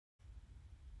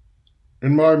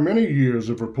In my many years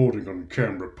of reporting on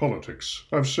Canberra politics,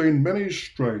 I've seen many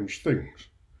strange things.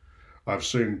 I've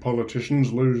seen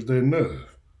politicians lose their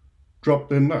nerve, drop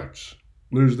their notes,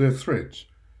 lose their threads,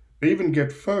 even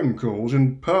get phone calls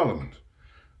in Parliament.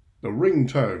 The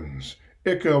ringtones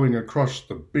echoing across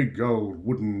the big old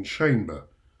wooden chamber,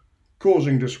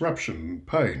 causing disruption and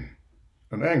pain,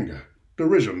 and anger,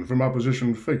 derision from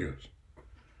opposition figures.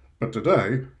 But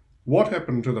today, what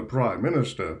happened to the Prime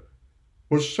Minister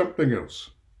was something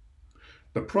else.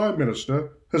 The Prime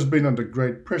Minister has been under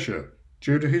great pressure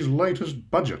due to his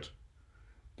latest budget.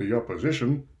 The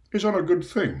opposition is on a good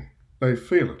thing. They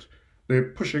feel it.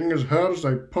 They're pushing as hard as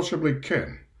they possibly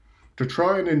can to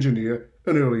try and engineer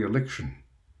an early election.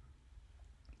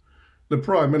 The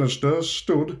Prime Minister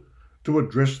stood to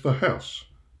address the House,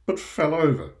 but fell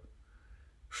over.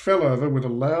 Fell over with a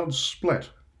loud splat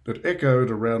that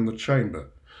echoed around the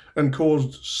chamber and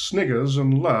caused sniggers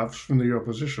and laughs from the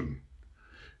opposition.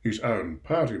 His own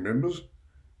party members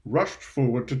rushed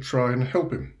forward to try and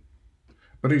help him.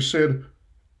 But he said,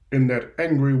 in that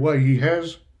angry way he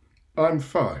has, "I'm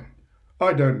fine.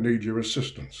 I don't need your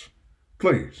assistance.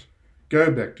 Please,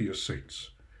 go back to your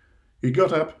seats." He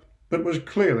got up, but was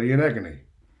clearly in agony.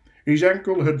 His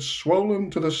ankle had swollen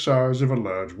to the size of a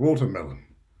large watermelon.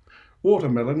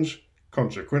 Watermelons,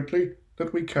 consequently,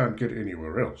 that we can't get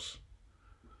anywhere else.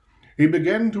 He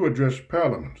began to address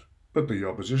Parliament, but the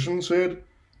opposition said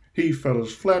he fell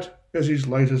as flat as his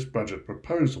latest budget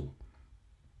proposal.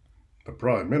 The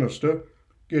Prime Minister,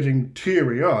 getting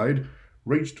teary-eyed,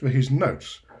 reached for his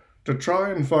notes to try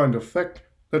and find a fact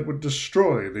that would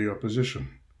destroy the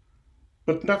opposition.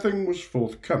 But nothing was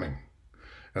forthcoming,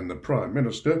 and the Prime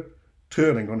Minister,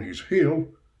 turning on his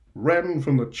heel, ran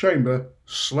from the chamber,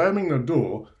 slamming the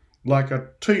door like a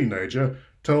teenager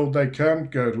told they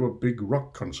can't go to a big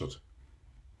rock concert.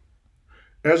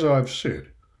 As I've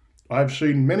said, I've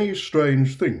seen many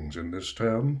strange things in this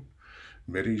town,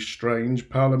 many strange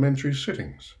parliamentary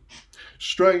sittings,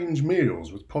 strange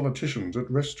meals with politicians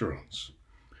at restaurants,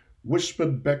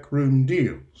 whispered backroom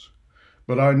deals,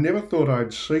 but I never thought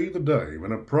I'd see the day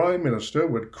when a Prime Minister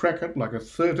would crack it like a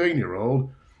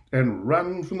 13-year-old and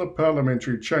run from the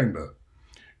parliamentary chamber.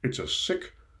 It's a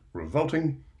sick,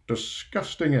 revolting,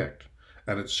 disgusting act,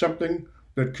 and it's something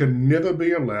that can never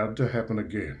be allowed to happen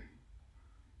again.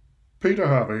 Peter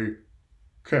Harvey,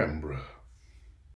 Canberra.